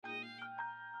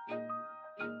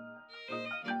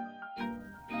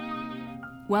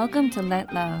Welcome to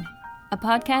Let Love, a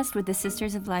podcast with the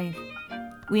Sisters of Life.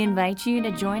 We invite you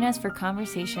to join us for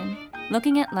conversation,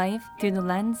 looking at life through the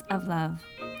lens of love.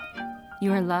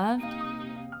 You are loved,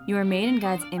 you are made in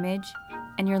God's image,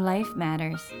 and your life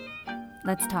matters.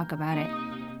 Let's talk about it.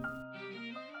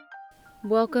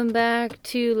 Welcome back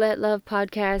to Let Love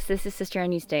podcast. This is Sister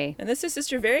Aniste. And this is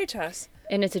Sister Veritas.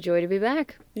 And it's a joy to be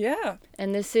back. Yeah.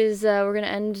 And this is, we're going to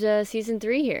end season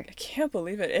 3 here. I can't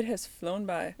believe it. It has flown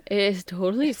by. It has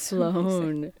totally flown.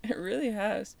 Amazing. It really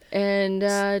has. And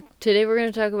today we're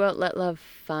going to talk about Let Love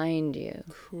Find You.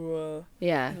 Cool.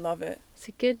 Yeah. I love it. It's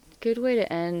a good way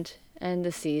to end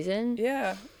the season.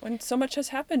 Yeah. When so much has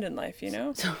happened in life, you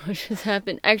know? So much has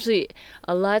happened. Actually,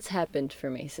 a lot's happened for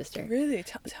me, sister. Really?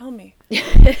 Tell me.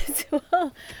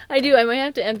 Well, I do. I might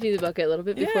have to empty the bucket a little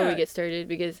bit before we get started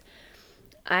because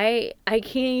I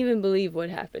can't even believe what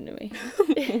happened to me.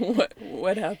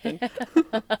 What happened?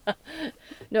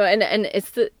 No, and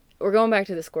it's we're going back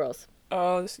to the squirrels.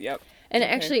 Oh, yep. And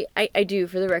okay. Actually, I do,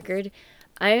 for the record,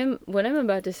 what I'm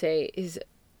about to say is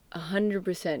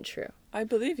 100% true. I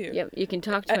believe you. Yep, you can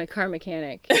talk to my car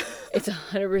mechanic. It's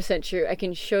 100% true. I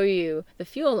can show you the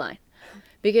fuel line.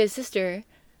 Because, sister,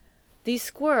 these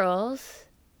squirrels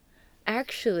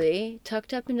actually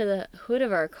tucked up into the hood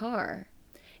of our car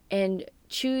and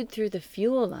chewed through the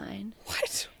fuel line.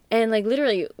 What? And,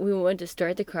 literally, we went to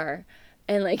start the car,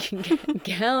 and,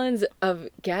 gallons of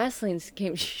gasoline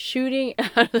came shooting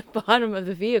out of the bottom of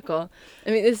the vehicle. I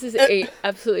mean, this is a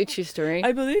absolutely true story.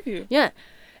 I believe you. Yeah.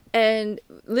 And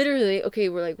literally, okay,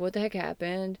 we're like, what the heck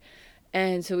happened?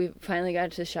 And so we finally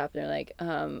got to the shop, and they're like,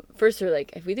 first they're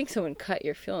like, if we think someone cut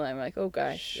your fuel line, we're like, oh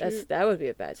gosh, that would be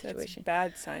a bad situation. That's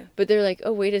a bad sign. But they're like,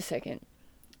 oh, wait a second.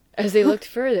 As they looked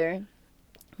further,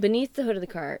 beneath the hood of the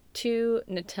car, 2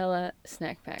 Nutella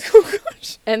snack packs. Oh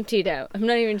gosh. Emptied out. I'm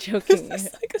not even joking.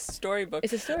 It's like a storybook.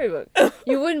 It's a storybook.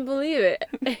 You wouldn't believe it.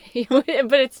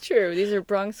 But it's true. These are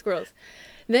Bronx squirrels.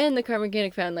 Then the car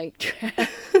mechanic found trash,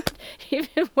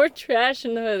 even more trash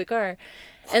in the hood of the car.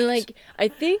 And I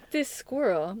think this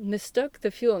squirrel mistook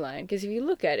the fuel line, because if you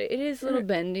look at it, it is a little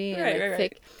bendy and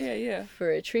thick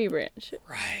for a tree branch.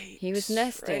 Right. He was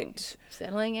nesting,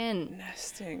 settling in.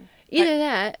 Nesting. Either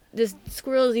that, this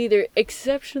squirrel is either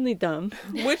exceptionally dumb.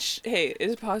 Which, hey,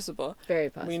 is possible. Very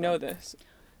possible. We know this.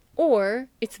 Or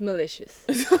it's malicious.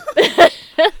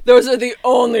 Those are the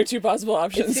only 2 possible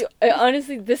options.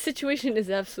 Honestly, this situation is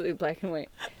absolutely black and white.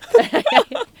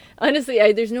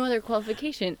 Honestly, there's no other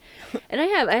qualification. And I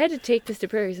had to take this to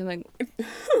prayer because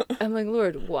I'm like,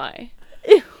 Lord, why?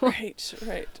 Right.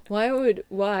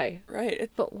 Why? Right.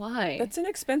 But why? That's an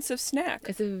expensive snack.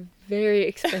 It's a very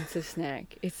expensive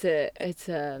snack.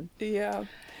 Yeah.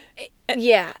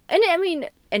 Yeah. And I mean,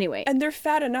 anyway. And they're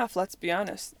fat enough, let's be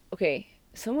honest. Okay,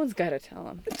 someone's got to tell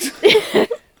them.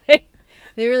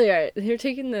 They really are. They're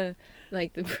taking they're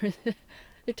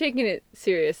taking it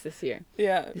serious this year.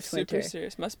 Yeah, this super winter.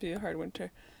 serious. Must be a hard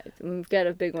winter. We've got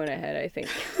a big one ahead, I think.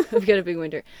 We've got a big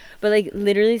winter. But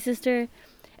literally, sister,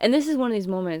 and this is one of these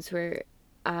moments where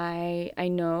I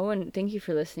know, and thank you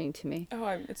for listening to me. Oh,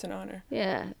 it's an honor.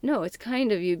 Yeah. No, it's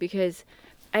kind of you, because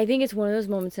I think it's one of those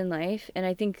moments in life, and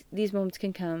I think these moments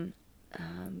can come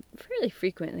fairly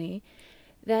frequently,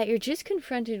 that you're just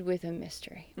confronted with a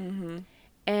mystery. Mm-hmm.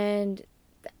 And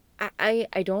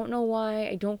I don't know why.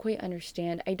 I don't quite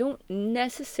understand. I don't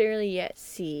necessarily yet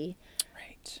see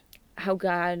how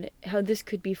this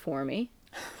could be for me.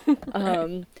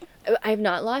 Right. I've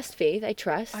not lost faith. I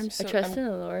trust. I trust in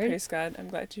the Lord. Praise God. I'm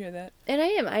glad to hear that. And I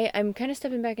am. I'm kind of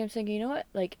stepping back and I'm saying, you know what?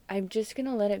 I'm just going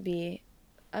to let it be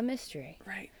a mystery.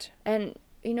 Right. And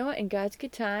you know what? In God's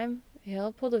good time,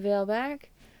 He'll pull the veil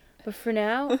back. But for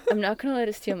now, I'm not going to let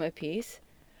it steal my peace.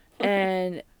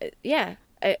 And yeah,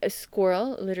 a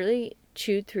squirrel literally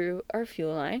chewed through our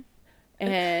fuel line.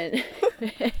 And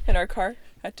and our car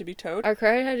had to be towed. Our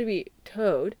car had to be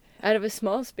towed out of a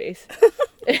small space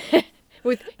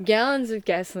with gallons of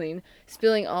gasoline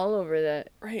spilling all over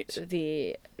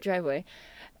the driveway.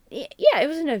 Yeah, it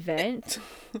was an event.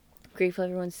 Grateful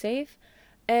everyone's safe.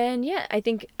 And yeah, I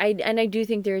do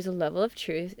think there is a level of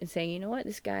truth in saying, you know what,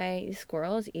 this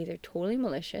squirrel is either totally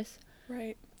malicious,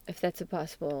 right, if that's a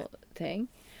possible thing,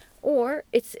 or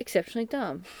it's exceptionally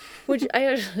dumb, which I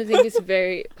actually think is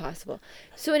very possible.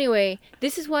 So anyway,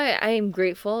 this is why I am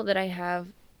grateful that I have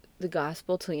the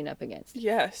gospel to lean up against.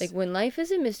 Yes. When life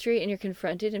is a mystery and you're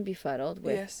confronted and befuddled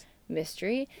with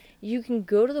mystery, you can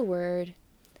go to the Word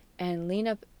and lean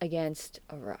up against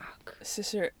a rock.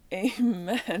 Sister,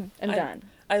 amen. I'm done.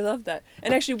 I love that.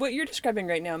 And actually, what you're describing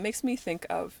right now makes me think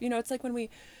of, it's like when we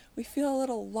feel a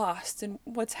little lost in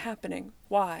what's happening,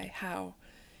 why, how.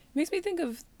 It makes me think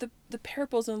of the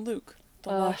parables in Luke, the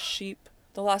lost sheep,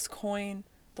 the lost coin,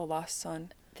 the lost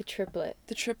son. The triplet.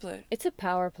 The triplet. It's a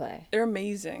power play. They're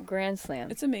amazing. Grand slam.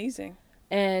 It's amazing.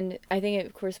 And I think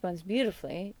it corresponds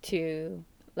beautifully to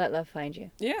Let Love Find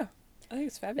You. Yeah. I think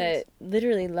it's fabulous. That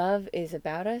literally love is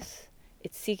about us.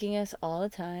 It's seeking us all the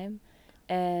time.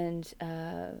 And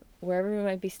wherever we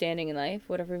might be standing in life,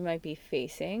 whatever we might be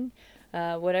facing,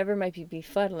 whatever might be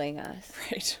befuddling us,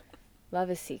 Right.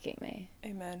 love is seeking me.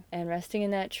 Amen. And resting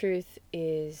in that truth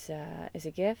is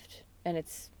a gift, and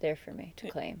it's there for me to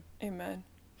claim. Amen.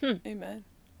 Amen.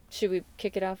 Should we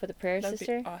kick it off with a prayer, That'd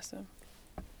sister? be awesome.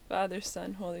 Father,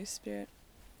 Son, Holy Spirit.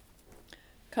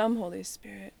 Come, Holy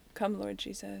Spirit. Come, Lord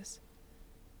Jesus.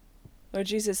 Lord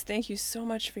Jesus, thank you so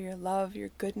much for your love,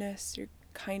 your goodness, your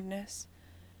kindness.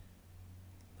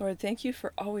 Lord, thank you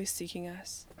for always seeking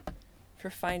us,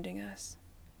 for finding us.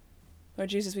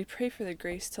 Lord Jesus, we pray for the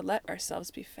grace to let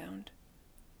ourselves be found.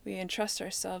 We entrust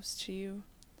ourselves to you,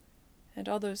 and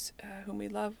all those whom we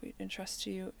love, we entrust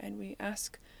to you, and we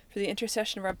ask for the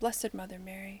intercession of our Blessed Mother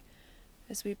Mary,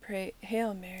 as we pray,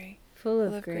 Hail Mary, full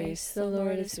of grace, the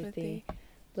Lord is with thee.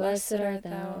 Blessed art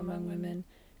thou among women,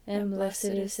 and blessed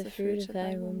is the fruit of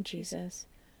thy womb, Jesus.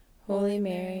 Holy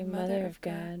Mary, Mother of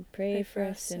God, pray for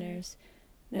us sinners,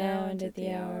 now and at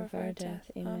the hour of our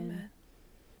death. Amen.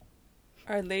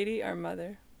 Our Lady, our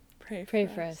Mother, pray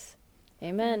for us.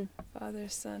 Amen. Father,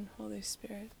 Son, Holy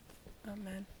Spirit.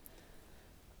 Amen.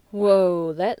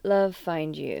 Whoa, let love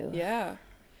find you. Yeah.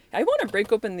 I want to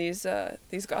break open these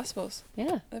Gospels.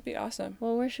 Yeah. That'd be awesome.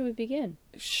 Well, where should we begin?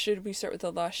 Should we start with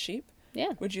the lost sheep?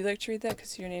 Yeah. Would you like to read that?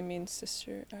 Because your name means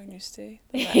Sister Agnus Dei,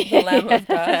 the Lamb of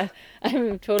God.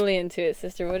 I'm totally into it,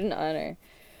 sister. What an honor.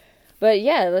 But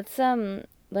yeah,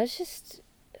 let's just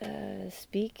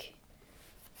speak.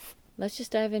 Let's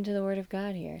just dive into the Word of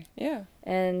God here. Yeah.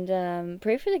 And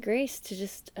pray for the grace to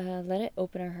just let it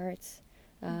open our hearts.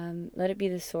 Let it be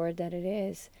the sword that it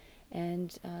is,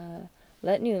 and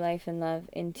let new life and love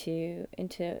into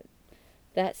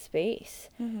that space.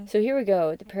 Mm-hmm. So here we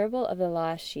go. The parable of the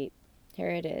lost sheep.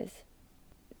 Here it is.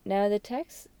 Now the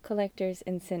tax collectors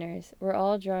and sinners were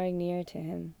all drawing near to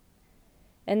him.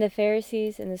 And the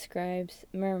Pharisees and the scribes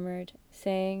murmured,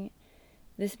 saying,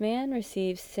 This man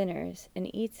receives sinners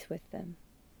and eats with them.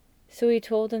 So he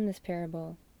told them this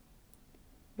parable.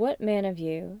 What man of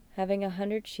you, having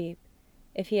 100 sheep,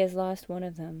 if he has lost one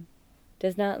of them,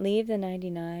 does not leave the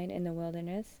 99 in the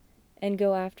wilderness, and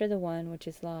go after the one which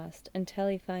is lost until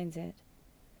he finds it?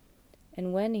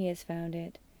 And when he has found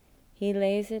it, he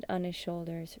lays it on his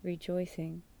shoulders,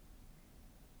 rejoicing.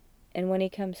 And when he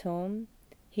comes home,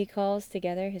 he calls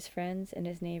together his friends and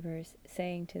his neighbors,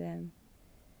 saying to them,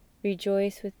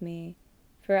 Rejoice with me,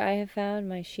 for I have found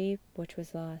my sheep which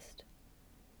was lost.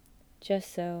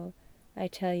 Just so, I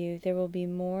tell you, there will be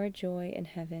more joy in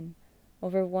heaven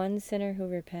over one sinner who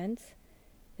repents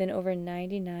than over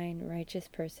 99 righteous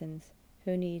persons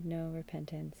who need no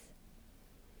repentance.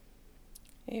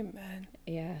 Amen.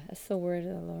 Yeah, that's the word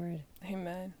of the Lord.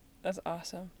 Amen. That's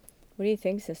awesome. What do you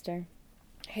think, sister?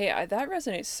 Hey, that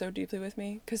resonates so deeply with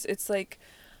me, because it's like,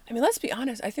 I mean, let's be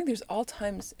honest. I think there's all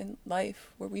times in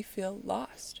life where we feel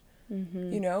lost.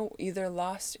 Mm-hmm. You know, either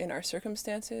lost in our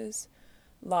circumstances,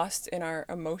 lost in our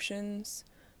emotions,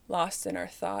 lost in our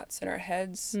thoughts, in our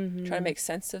heads, Mm-hmm. trying to make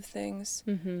sense of things.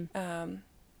 Mm-hmm.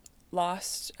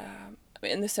 Lost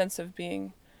in the sense of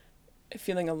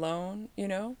feeling alone, you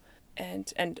know,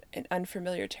 and in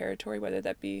unfamiliar territory, whether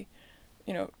that be,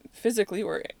 you know, physically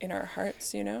or in our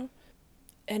hearts, you know.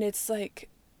 And it's like,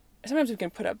 sometimes we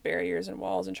can put up barriers and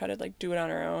walls and try to like do it on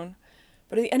our own.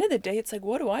 But at the end of the day, it's like,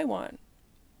 what do I want?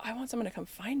 I want someone to come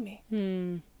find me.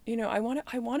 You know, I want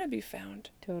to be found.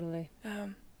 Totally.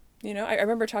 You know, I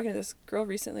remember talking to this girl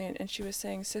recently, and she was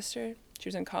saying, sister, she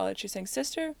was in college, she was saying,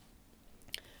 sister,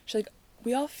 she's like,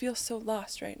 we all feel so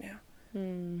lost right now.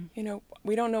 You know,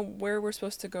 we don't know where we're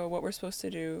supposed to go, what we're supposed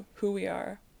to do, who we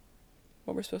are,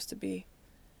 what we're supposed to be.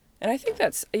 And I think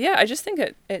that's, yeah, I just think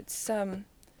it's,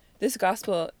 this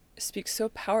gospel speaks so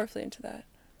powerfully into that.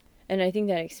 And I think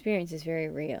that experience is very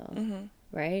real, Mm-hmm.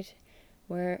 right?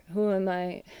 Who am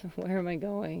I? Where am I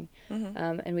going?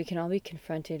 Mm-hmm. And we can all be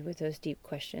confronted with those deep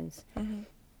questions. Mm-hmm.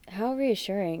 How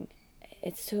reassuring.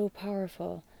 It's so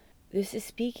powerful. This is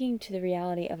speaking to the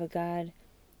reality of a God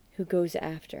who goes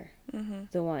after Mm-hmm.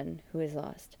 the one who is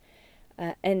lost.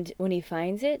 And when he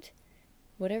finds it,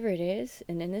 whatever it is,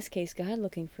 and in this case, God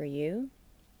looking for you,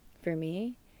 for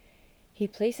me, he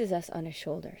places us on his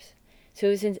shoulders. So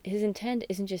his intent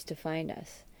isn't just to find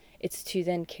us, it's to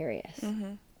then carry us.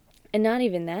 Mm-hmm. And not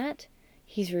even that,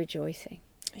 he's rejoicing.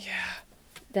 Yeah.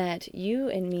 That you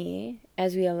and me,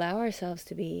 as we allow ourselves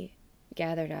to be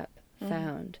gathered up,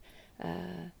 found,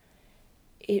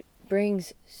 it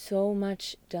brings so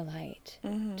much delight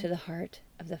Mm-hmm. to the heart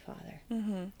of the Father.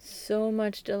 Mm-hmm. So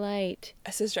much delight.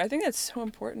 Sister, I think that's so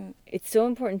important. It's so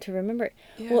important to remember.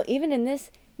 Yeah. Well, even in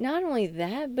this, not only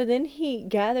that, but then he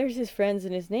gathers his friends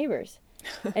and his neighbors.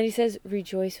 And he says,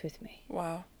 rejoice with me.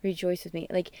 Wow. Rejoice with me.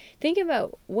 Like, think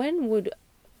about when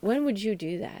would you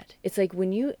do that? It's like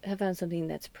when you have found something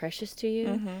that's precious to you,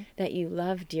 Mm-hmm. that you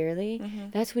love dearly,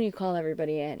 Mm-hmm. that's when you call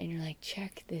everybody in and you're like,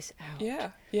 check this out. Yeah.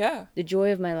 Yeah. The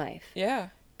joy of my life. Yeah.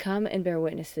 Come and bear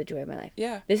witness to the joy of my life.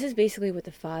 Yeah. This is basically what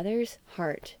the Father's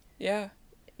heart Yeah.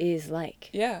 is like.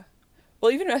 Yeah.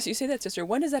 Well, even as you say that, sister,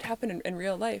 when does that happen in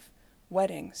real life?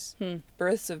 Weddings,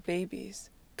 births of babies.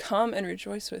 Come and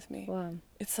rejoice with me. Wow.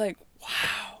 It's like,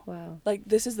 wow. Wow. Like,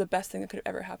 this is the best thing that could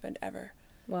have ever happened, ever.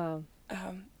 Wow.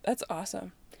 That's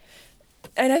awesome.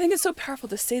 And I think it's so powerful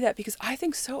to say that, because I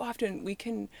think so often we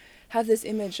can have this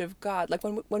image of God. Like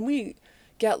when we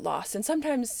get lost, and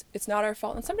sometimes it's not our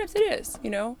fault, and sometimes it is, you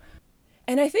know?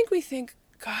 And I think we think,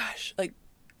 gosh, like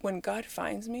when God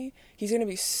finds me, he's going to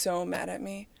be so mad at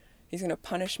me. He's going to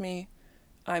punish me.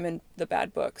 I'm in the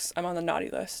bad books. I'm on the naughty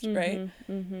list, right?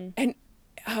 Mm-hmm.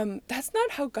 And that's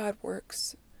not how God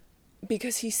works,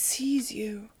 because he sees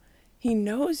you. He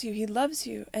knows you. He loves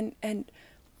you. And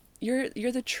you're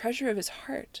the treasure of his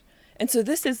heart. And so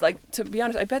this is like, to be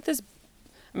honest, I bet this,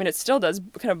 I mean, it still does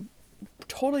kind of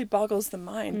totally boggles the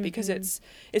mind, because it's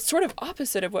sort of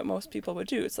opposite of what most people would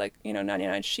do. It's like,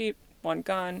 99 sheep, one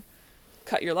gone,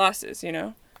 cut your losses,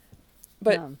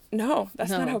 But no,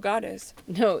 that's not how God is.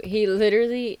 No,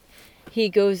 he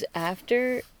goes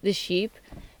after the sheep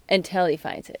until he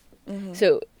finds it. Mm-hmm.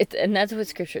 So and that's what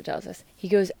Scripture tells us. He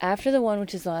goes after the one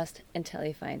which is lost until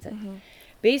he finds it. Mm-hmm.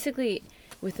 Basically,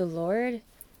 with the Lord,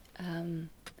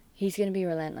 he's going to be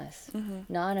relentless,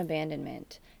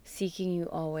 non-abandonment, seeking you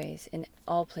always, in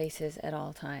all places, at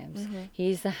all times. Mm-hmm.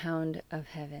 He's the hound of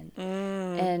heaven.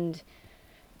 And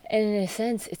in a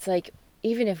sense, it's like,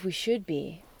 even if we should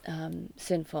be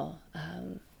sinful,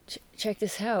 check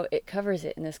this out. It covers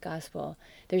it in this gospel.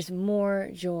 There's more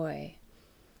joy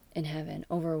in heaven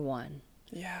over one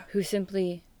who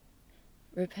simply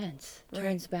repents,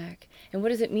 turns back. And what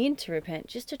does it mean to repent?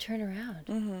 Just to turn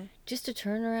around. Just to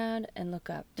turn around and look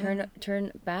up.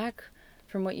 Turn back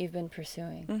from what you've been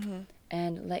pursuing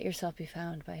and let yourself be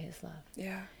found by his love.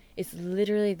 Yeah. It's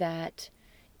literally that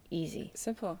easy.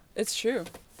 Simple. It's true.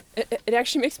 It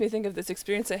actually makes me think of this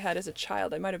experience I had as a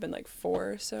child. I might have been like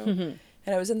 4 or so.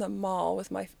 And I was in the mall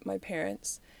with my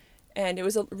parents, and it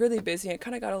was really busy. I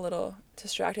kind of got a little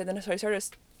distracted. Then so I started,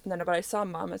 but I saw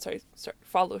Mom, and so I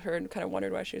followed her and kind of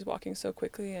wondered why she was walking so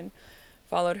quickly, and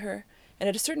followed her. And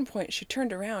at a certain point, she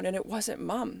turned around, and it wasn't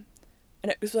Mom.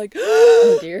 And it was like,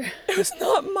 oh dear, it was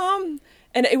not Mom.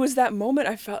 And it was that moment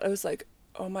I felt, I was like,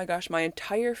 oh my gosh, my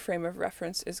entire frame of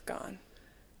reference is gone.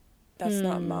 That's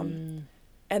not Mom.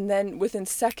 And then within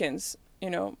seconds,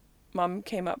 Mom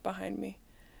came up behind me,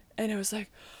 and it was like,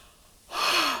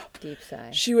 deep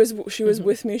sigh. She was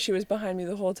with me. She was behind me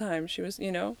the whole time. She was,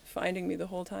 finding me the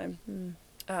whole time.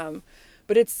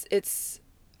 But it's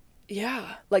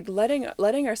like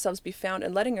letting ourselves be found,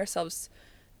 and letting ourselves,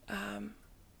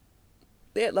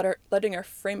 letting our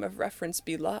frame of reference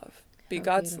be love, be How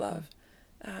God's beautiful.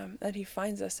 love, that he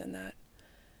finds us in that.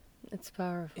 It's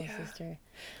powerful, sister.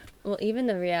 Well, even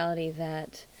the reality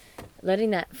that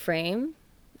letting our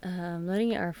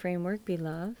framework be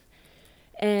love,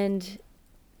 and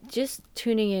just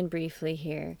tuning in briefly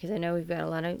here, because I know we've got a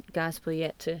lot of gospel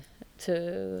yet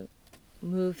to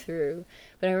move through,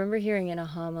 but I remember hearing in a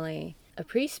homily a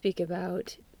priest speak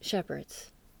about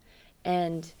shepherds,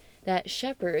 and that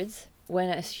shepherds, when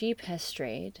a sheep has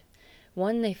strayed,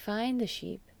 one, they find the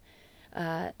sheep,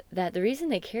 that the reason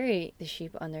they carry the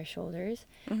sheep on their shoulders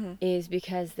is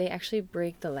because they actually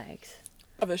break the legs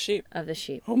of the sheep.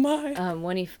 Oh my!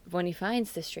 When he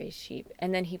finds the stray sheep,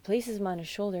 and then he places them on his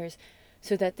shoulders,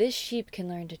 so that this sheep can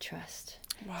learn to trust.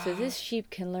 Wow. So this sheep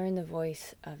can learn the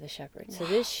voice of the shepherd. Wow. So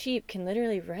this sheep can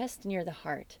literally rest near the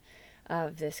heart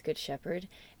of this good shepherd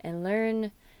and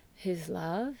learn his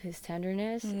love, his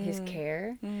tenderness, his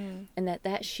care, and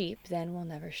that sheep then will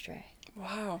never stray.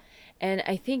 Wow! And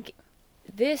I think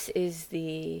this is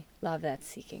the love that's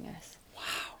seeking us.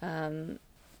 Wow.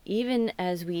 Even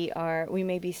as we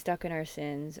may be stuck in our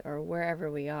sins, or wherever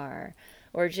we are,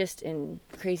 or just in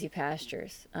crazy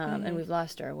pastures, and we've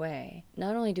lost our way.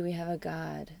 Not only do we have a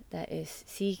God that is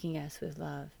seeking us with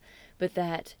love, but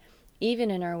that even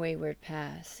in our wayward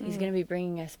paths, he's going to be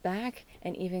bringing us back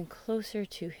and even closer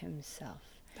to himself.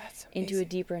 That's amazing. Into a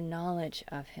deeper knowledge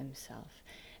of himself.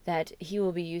 That he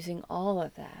will be using all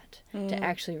of that to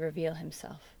actually reveal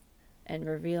himself and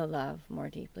reveal love more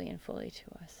deeply and fully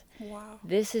to us. Wow.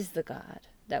 This is the God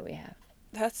that we have.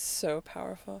 That's so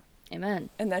powerful. Amen.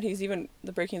 And that he's even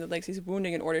the breaking of the legs, he's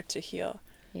wounding in order to heal.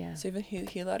 Yeah. So even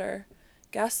he let our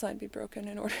gas line be broken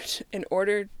in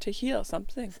order to heal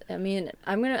something. I mean,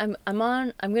 I'm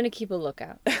gonna keep a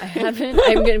lookout. I'm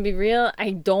gonna be real.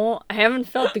 I haven't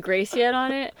felt the grace yet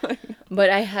on it, but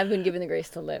I have been given the grace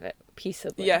to live it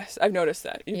peaceably. Yes, I've noticed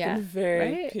that. You've been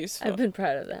very right? peaceful. I've been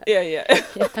proud of that.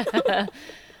 Yeah.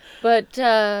 But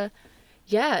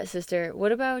yeah, sister,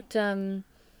 what about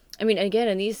I mean, again,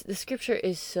 and the scripture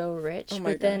is so rich, Oh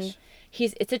but then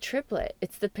it's a triplet.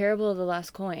 It's the parable of the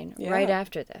lost coin right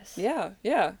after this. Yeah.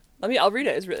 I'll read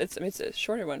it. It's a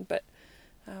shorter one, but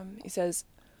he says,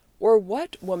 "Or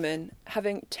what woman,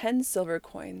 having 10 silver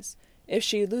coins, if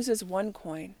she loses one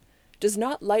coin, does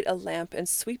not light a lamp and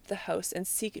sweep the house and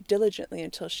seek diligently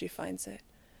until she finds it?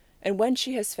 And when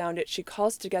she has found it, she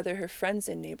calls together her friends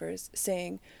and neighbors,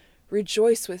 saying,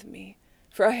 'Rejoice with me,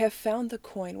 for I have found the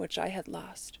coin which I had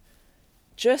lost.'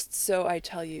 Just so, I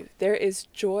tell you, there is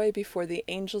joy before the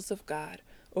angels of God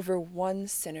over one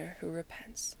sinner who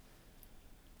repents."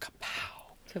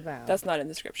 Kapow. Kapow. That's not in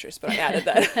the scriptures, but I added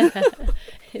that.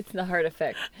 It's the heart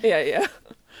effect. Yeah.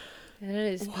 And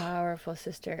it is powerful,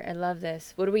 sister. I love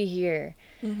this. What do we hear?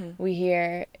 Mm-hmm. We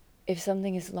hear, if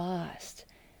something is lost,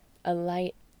 a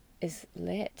light is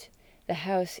lit, the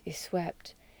house is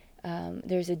swept,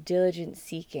 there's a diligent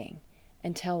seeking.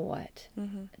 Until what?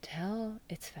 Mm-hmm. Until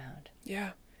it's found.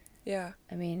 Yeah.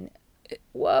 I mean,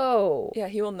 whoa. Yeah,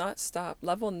 he will not stop.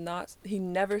 He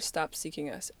never stops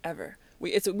seeking us, ever.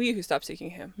 It's we who stop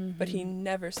seeking him, mm-hmm. but he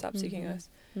never stops seeking us.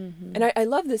 Mm-hmm. And I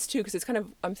love this too, because it's kind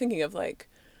of, I'm thinking of like,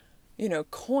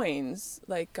 coins,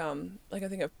 like I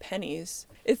think of pennies.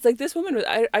 It's like this woman,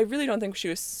 I really don't think she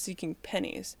was seeking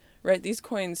pennies, right? These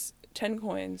coins, 10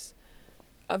 coins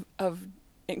of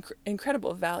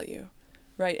incredible value.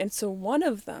 Right, and so one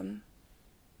of them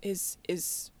is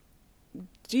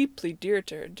deeply dear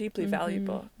to her, deeply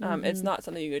valuable. It's not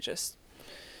something you could just,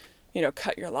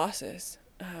 cut your losses.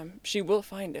 She will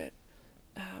find it,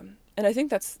 and I think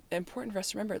that's important for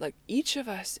us to remember. Like, each of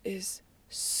us is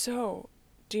so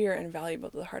dear and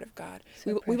valuable to the heart of God.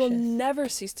 We will never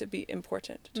cease to be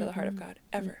important to the heart of God,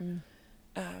 ever.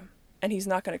 And He's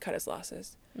not going to cut His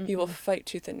losses. He will fight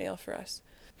tooth and nail for us.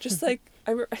 Just like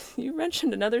you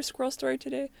mentioned another squirrel story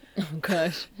today. Oh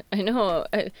gosh, I know.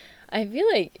 I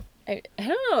feel like I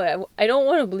don't know. I don't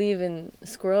want to believe in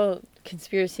squirrel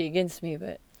conspiracy against me,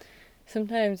 but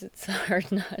sometimes it's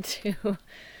hard not to.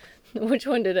 Which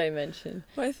one did I mention?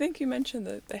 Well, I think you mentioned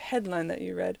the headline that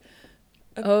you read.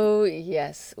 Oh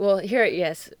yes. Well,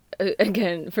 yes.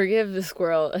 Again, forgive the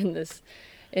squirrel in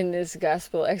this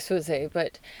gospel expose,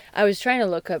 but I was trying to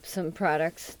look up some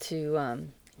products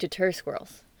to deter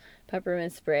squirrels.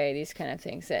 Peppermint spray, these kind of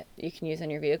things that you can use on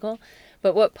your vehicle.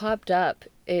 But what popped up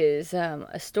is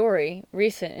a story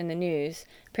recent in the news.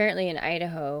 Apparently in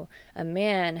Idaho, a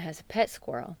man has a pet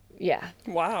squirrel. Yeah.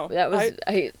 Wow. That was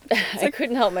I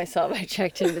couldn't help myself. I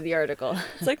checked into the article.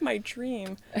 It's like my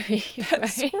dream. Pet right?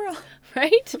 squirrel.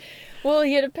 Right? Well,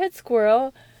 he had a pet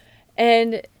squirrel,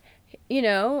 and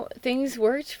things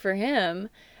worked for him.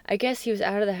 I guess he was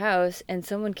out of the house and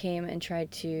someone came and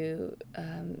tried to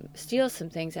steal some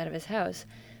things out of his house.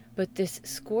 But this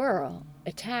squirrel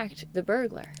attacked the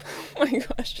burglar. Oh my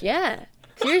gosh. Yeah.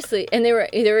 Seriously. And they were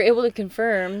able to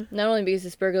confirm, not only because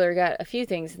this burglar got a few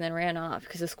things and then ran off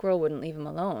because the squirrel wouldn't leave him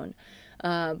alone,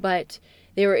 but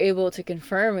they were able to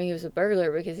confirm he was a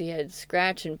burglar because he had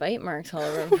scratch and bite marks all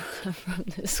over him from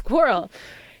the squirrel.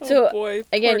 So, boy,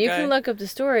 again, you guy. can look up the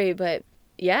story, but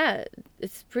yeah,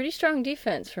 it's pretty strong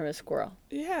defense from a squirrel.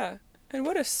 Yeah. And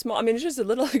what it's just a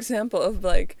little example of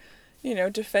like,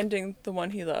 defending the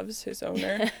one he loves, his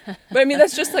owner. But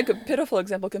that's just like a pitiful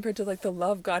example compared to like the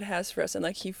love God has for us, and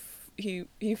like he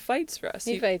fights for us.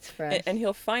 He fights for us. And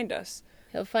he'll find us.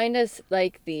 He'll find us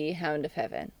like the Hound of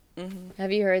Heaven. Mm-hmm.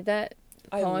 Have you heard that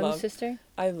poem, sister?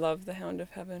 I love the Hound of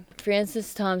Heaven.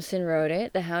 Francis Thompson wrote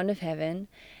it, The Hound of Heaven.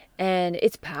 And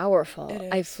it's powerful. It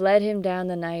is. I fled him down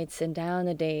the nights and down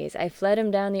the days. I fled him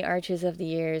down the arches of the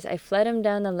years. I fled him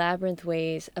down the labyrinth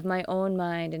ways of my own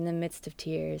mind in the midst of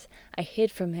tears. I hid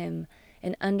from him,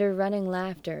 and under running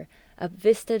laughter, up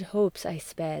vistaed hopes I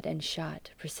sped and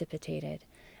shot, precipitated,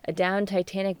 adown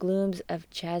titanic glooms of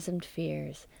chasmed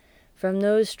fears. From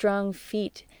those strong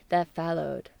feet that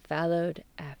followed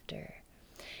after.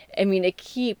 It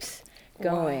keeps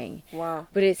going. Wow.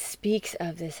 But it speaks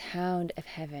of this Hound of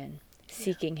Heaven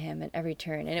seeking him at every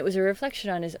turn. And it was a reflection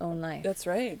on his own life. That's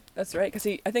right. Because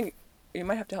I think you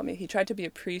might have to help me. He tried to be a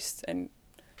priest and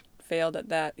failed at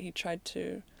that. He tried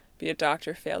to be a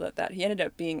doctor, failed at that. He ended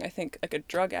up being, I think, like a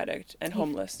drug addict and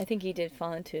homeless. I think he did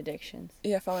fall into addictions.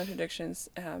 Yeah, fall into addictions,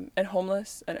 and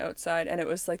homeless and outside. And it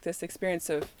was like this experience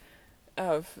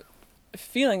of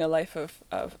feeling a life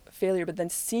of failure, but then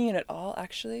seeing it all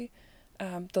actually.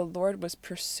 The Lord was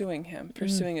pursuing him,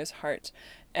 pursuing his heart,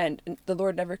 and the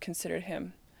Lord never considered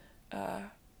him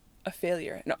a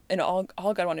failure. And all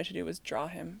God wanted to do was draw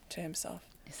him to himself.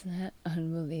 Isn't that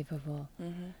unbelievable?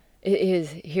 Mm-hmm. It is.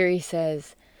 Here he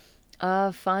says,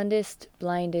 "Ah, fondest,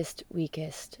 blindest,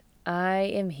 weakest, I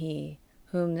am he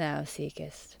whom thou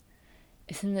seekest."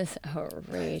 Isn't this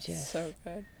outrageous? So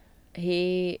good.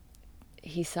 He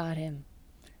sought him.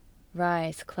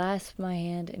 "Rise, clasp my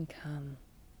hand and come."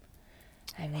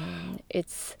 I mean,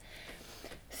 it's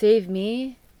save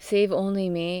me, save only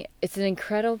me. It's an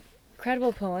incredible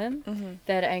poem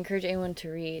that I encourage anyone to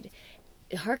read.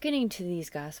 Hearkening to these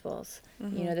Gospels,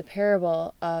 you know, the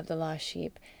parable of the lost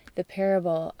sheep, the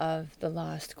parable of the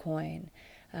lost coin.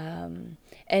 And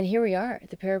here we are,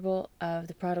 the parable of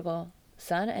the prodigal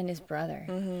son and his brother.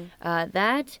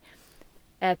 That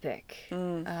epic.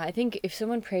 I think if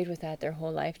someone prayed with that their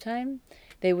whole lifetime,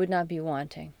 they would not be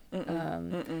wanting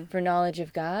for knowledge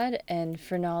of God and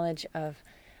for knowledge of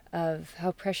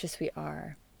how precious we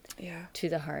are to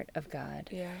the heart of God.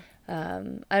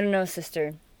 I don't know,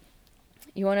 sister.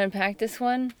 You want to unpack this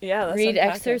one? Yeah, let's read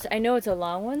unpack excerpts. it. I know it's a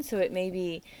long one, so it may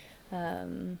be.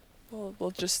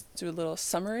 We'll just do a little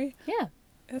summary. Yeah.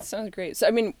 That sounds great. So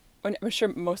I mean, I'm sure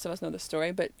most of us know the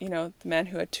story, but you know, the man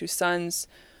who had 2 sons,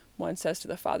 one says to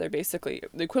the father, basically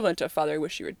the equivalent of, "Father, I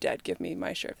wish you were dead. Give me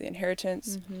my share of the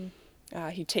inheritance."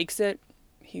 He takes it.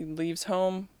 He leaves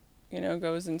home. You know,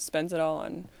 goes and spends it all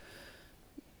on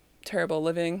terrible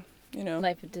living. You know,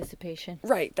 Life of dissipation.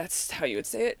 right? That's how you would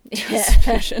say it.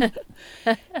 Dissipation.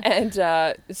 And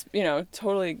it's, you know,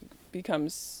 totally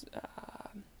becomes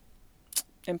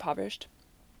impoverished,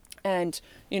 and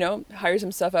you know, hires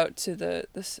himself out to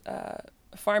this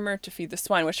farmer to feed the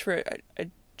swine, which for a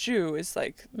Jew is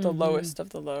like the lowest of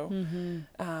the low.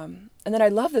 And then I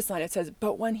love this line. It says,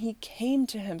 "But when he came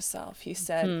to himself, he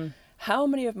said, 'How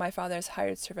many of my father's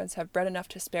hired servants have bread enough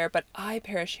to spare, but I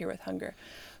perish here with hunger?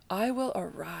 I will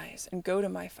arise and go to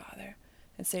my father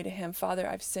and say to him, Father,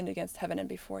 I've sinned against heaven and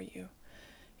before you.'"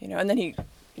 You know, and then he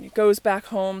goes back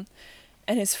home,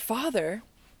 and his father,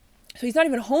 so he's not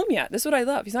even home yet. This is what I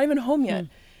love. He's not even home yet.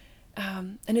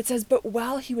 And it says, "But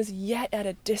while he was yet at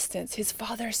a distance, his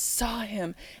father saw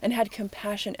him and had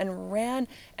compassion and ran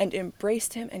and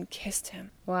embraced him and kissed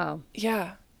him." Wow.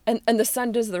 Yeah. And the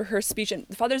son does the rehearsed speech, and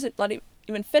the father doesn't let him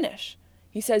even finish.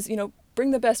 He says, you know,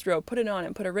 "Bring the best robe, put it on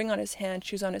him, put a ring on his hand,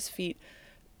 shoes on his feet.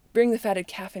 Bring the fatted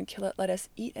calf and kill it. Let us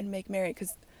eat and make merry,"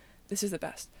 because this is the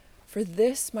best. "For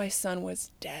this my son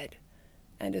was dead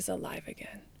and is alive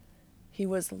again. He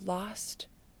was lost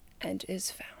and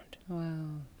is found."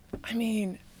 Wow. I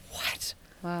mean, what?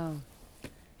 Wow.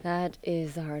 That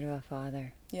is the heart of a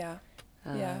father. Yeah.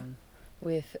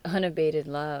 With unabated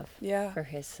love Yeah. for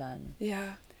his son.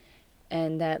 Yeah.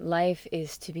 And that life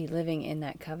is to be living in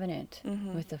that covenant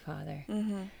with the Father.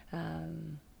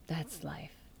 That's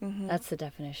life. That's the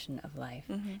definition of life.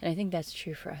 And I think that's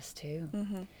true for us too.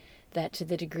 That to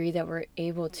the degree that we're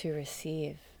able to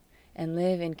receive and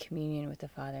live in communion with the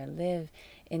Father, live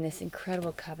in this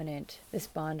incredible covenant, this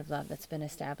bond of love that's been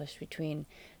established between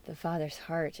the Father's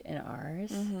heart and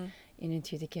ours, in and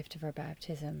through the gift of our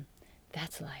baptism,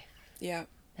 that's life. Yeah.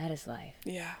 That is life.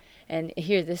 Yeah. And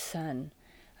here, this son,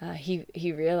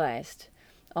 he realized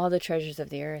all the treasures of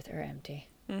the earth are empty.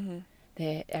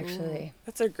 They actually. Ooh,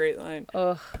 that's a great line.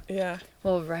 Oh. Yeah.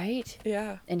 Well, right.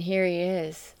 Yeah. And here he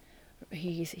is.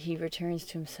 He returns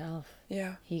to himself.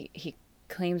 Yeah. He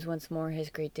claims once more his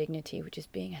great dignity, which is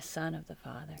being a son of the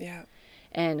Father. Yeah.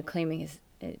 And claiming his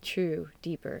true,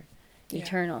 deeper,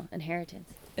 eternal inheritance.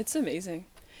 It's amazing.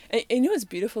 And you know what's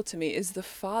beautiful to me is the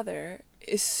Father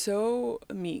is so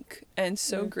meek and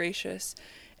so gracious,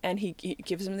 and he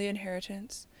gives him the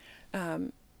inheritance.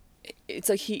 It's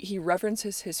like he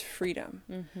reverences his freedom.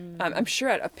 I'm sure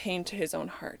at a pain to his own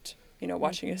heart, you know,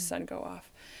 watching his son go off.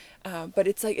 But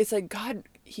it's like God,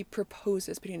 he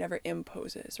proposes, but he never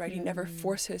imposes, right? He never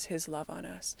forces his love on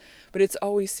us, but it's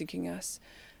always seeking us,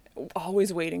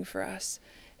 always waiting for us.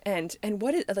 And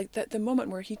what is like the moment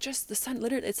where the son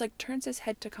literally, it's like turns his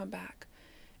head to come back,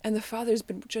 and the Father's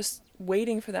been just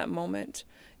waiting for that moment,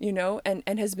 you know, and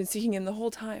has been seeking him the whole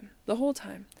time,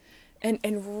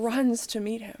 and runs to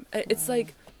meet him. It's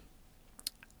like,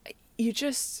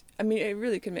 I mean, it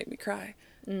really could make me cry,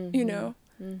 you know?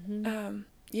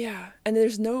 Yeah. And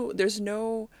there's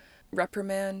no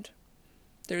reprimand.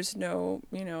 There's no,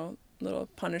 you know, little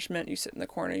punishment. You sit in the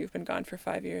corner, you've been gone for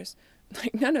 5 years.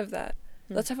 Like, none of that.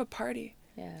 Let's have a party.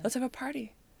 Yeah. Let's have a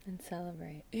party. And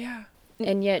celebrate. Yeah.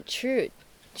 And yet, true,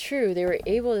 they were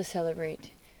able to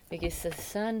celebrate because the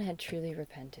son had truly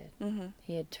repented. Mm-hmm.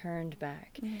 He had turned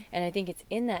back. Mm-hmm. And I think it's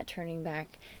in that turning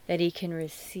back that he can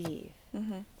receive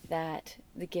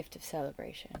the gift of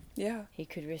celebration. Yeah. He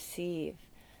could receive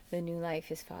the new life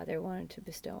his father wanted to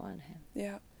bestow on him.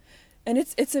 Yeah. And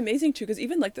it's amazing too, because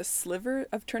even like the sliver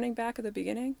of turning back at the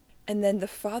beginning, and then the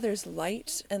father's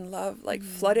light and love like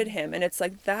flooded him, and it's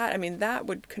like that. I mean, that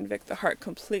would convict the heart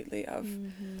completely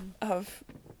of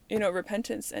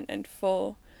repentance and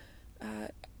full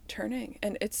turning.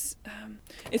 And it's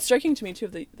striking to me too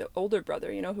of the older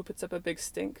brother, who puts up a big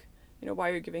stink. Why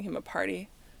are you giving him a party?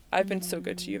 I've been so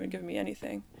good to you, you haven't given me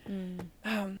anything.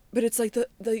 But it's like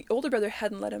the older brother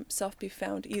hadn't let himself be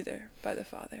found either by the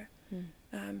father.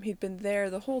 He'd been there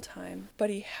the whole time, but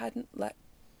he hadn't let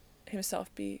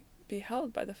himself be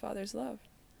held by the father's love.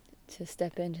 To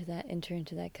enter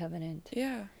into that covenant.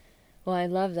 Yeah. Well, I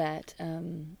love that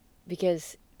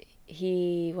because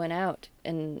he went out,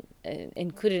 and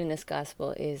included in this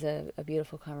gospel is a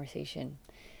beautiful conversation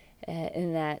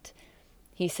in that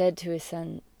he said to his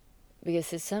son,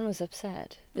 because his son was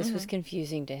upset. This was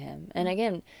confusing to him. And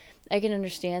again, I can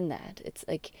understand that. It's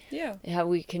like how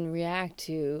we can react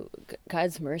to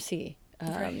God's mercy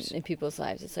in people's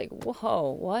lives. It's like,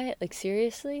 whoa, what? Like,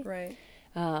 seriously? Right.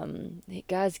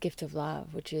 God's gift of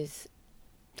love, which is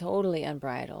totally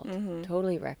unbridled,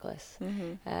 totally reckless.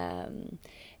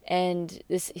 And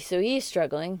so he's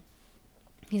struggling.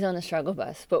 He's on the struggle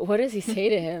bus. But what does he say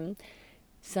to him?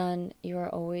 Son, you are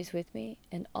always with me,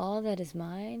 and all that is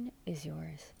mine is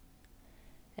yours.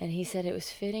 And he said it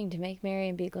was fitting to make merry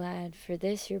and be glad, for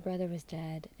this your brother was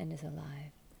dead and is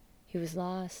alive. He was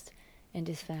lost and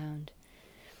is found.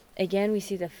 Again, we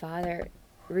see the Father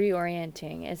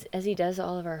reorienting, as he does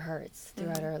all of our hearts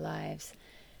throughout our lives,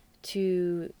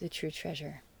 to the true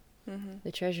treasure,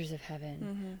 the treasures of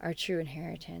heaven, our true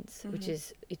inheritance, which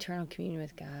is eternal communion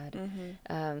with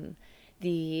God.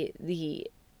 The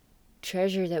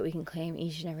treasure that we can claim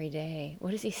each and every day.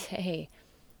 What does he say?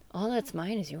 All that's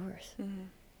mine is yours.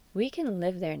 We can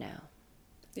live there now.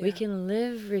 Yeah. We can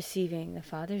live receiving the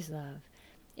Father's love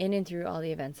in and through all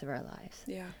the events of our lives.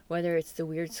 Yeah. Whether it's the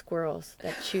weird squirrels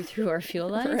that chew through our fuel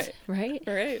lines, right?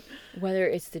 Right. Whether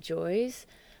it's the joys,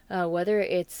 whether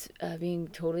it's being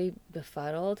totally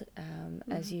befuddled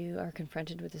as you are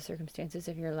confronted with the circumstances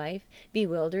of your life,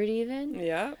 bewildered even.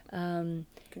 Yeah.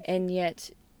 And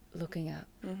yet looking up.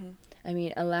 I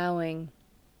mean, allowing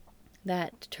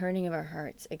that turning of our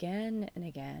hearts again and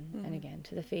again and again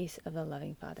to the face of the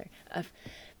loving Father. Of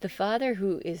the Father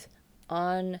who is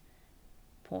on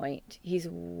point. He's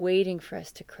waiting for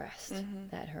us to crest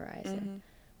that horizon.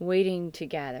 Waiting to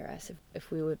gather us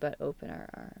if we would but open our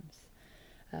arms.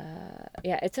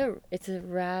 It's a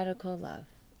radical love.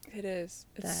 It is.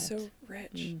 It's so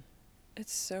rich.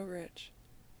 It's so rich.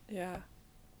 Yeah.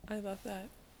 I love that.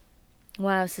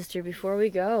 Wow, sister, before we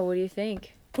go, what do you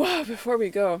think? Wow, before we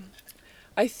go,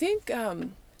 I think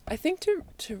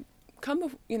to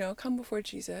come before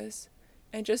Jesus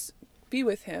and just be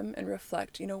with him and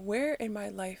reflect, where in my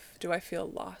life do I feel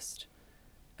lost?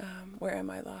 Where am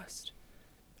I lost?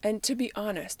 And to be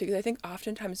honest, because I think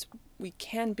oftentimes we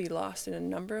can be lost in a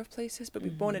number of places, but we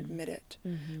won't admit it.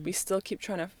 We still keep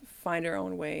trying to find our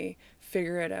own way,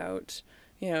 figure it out,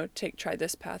 try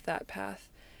this path, that path.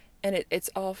 And it's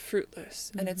all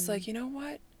fruitless. And it's like, you know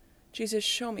what? Jesus,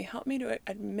 show me. Help me to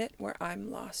admit where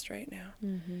I'm lost right now.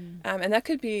 And that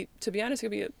could be, to be honest, it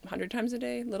could be 100 times a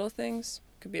day, little things.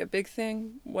 Could be a big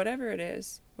thing, whatever it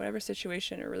is, whatever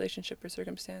situation or relationship or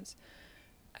circumstance.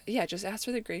 Yeah, just ask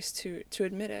for the grace to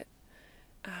admit it.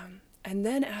 And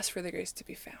then ask for the grace to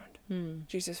be found.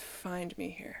 Jesus, find me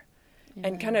here.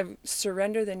 Amen. And kind of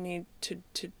surrender the need to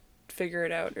figure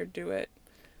it out or do it.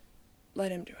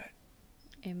 Let him do it.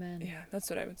 Amen. Yeah, that's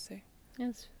what I would say.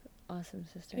 That's awesome,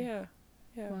 sister. Yeah.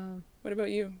 Wow. What about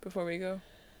you before we go?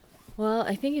 Well,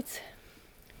 I think it's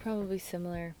probably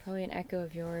similar, probably an echo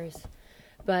of yours.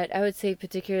 But I would say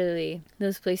particularly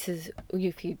those places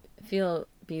you feel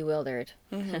bewildered,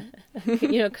 kind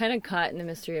of caught in the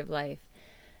mystery of life.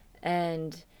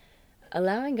 And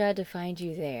allowing God to find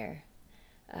you there.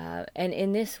 And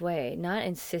in this way, not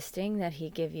insisting that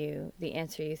he give you the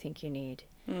answer you think you need,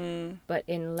 but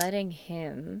in letting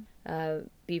him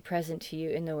be present to you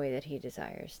in the way that he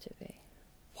desires to be.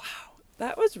 Wow,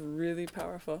 that was really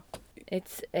powerful.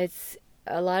 It's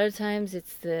a lot of times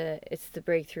it's the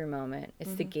breakthrough moment.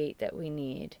 It's the gate that we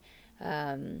need,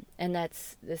 and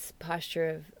that's this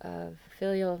posture of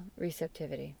filial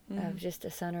receptivity, of just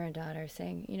a son or a daughter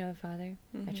saying, Father,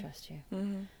 I trust you,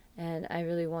 and I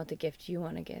really want the gift you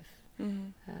want to give. Mm-hmm.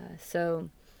 So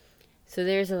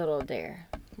there's a little dare.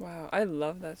 Wow, I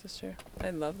love that, sister.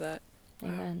 I love that. Wow.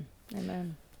 Amen.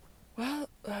 Amen. Well,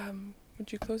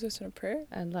 would you close us in a prayer?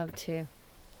 I'd love to.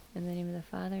 In the name of the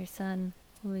Father, Son,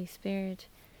 Holy Spirit.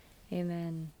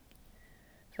 Amen.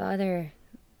 Father,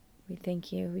 we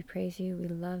thank you, we praise you, we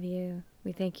love you.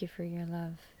 We thank you for your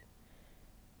love.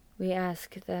 We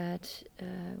ask that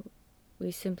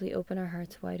we simply open our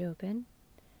hearts wide open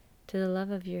to the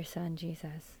love of your Son,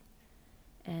 Jesus,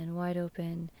 and wide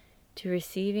open to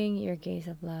receiving your gaze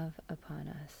of love upon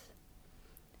us.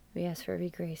 We ask for every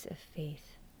grace of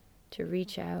faith to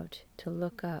reach out, to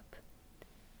look up,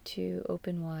 to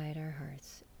open wide our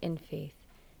hearts in faith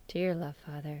to your love,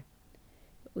 Father.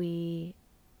 We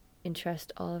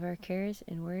entrust all of our cares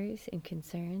and worries and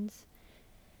concerns,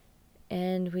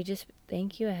 and we just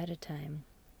thank you ahead of time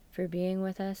for being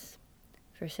with us,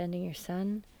 for sending your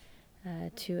Son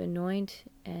to anoint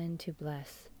and to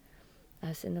bless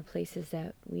us in the places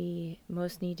that we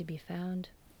most need to be found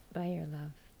by your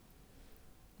love.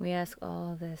 We ask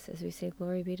all this as we say,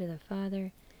 glory be to the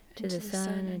Father, to the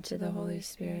Son, and to the Holy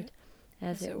Spirit,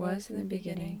 as it was in the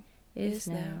beginning, is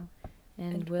now,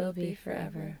 and will be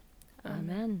forever.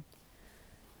 Amen.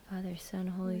 Father, Son,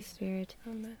 Holy Spirit.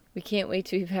 Amen. We can't wait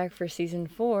to be back for season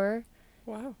 4.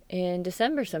 Wow. In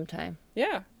December sometime.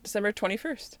 Yeah, December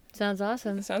 21st. Sounds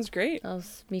awesome. That sounds great. I'll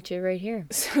meet you right here.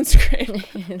 Sounds great.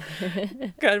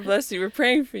 God bless you. We're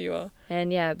praying for you all.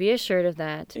 And yeah, be assured of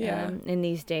that Yeah. In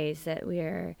these days, that we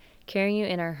are carrying you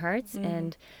in our hearts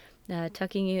Mm-hmm. and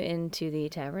tucking you into the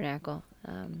tabernacle.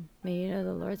 May you know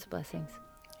the Lord's blessings.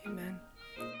 Amen.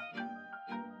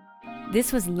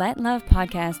 This was Let Love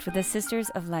Podcast with the Sisters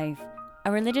of Life,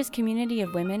 a religious community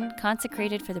of women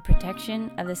consecrated for the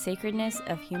protection of the sacredness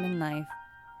of human life.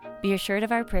 Be assured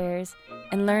of our prayers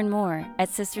and learn more at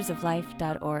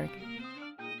sistersoflife.org.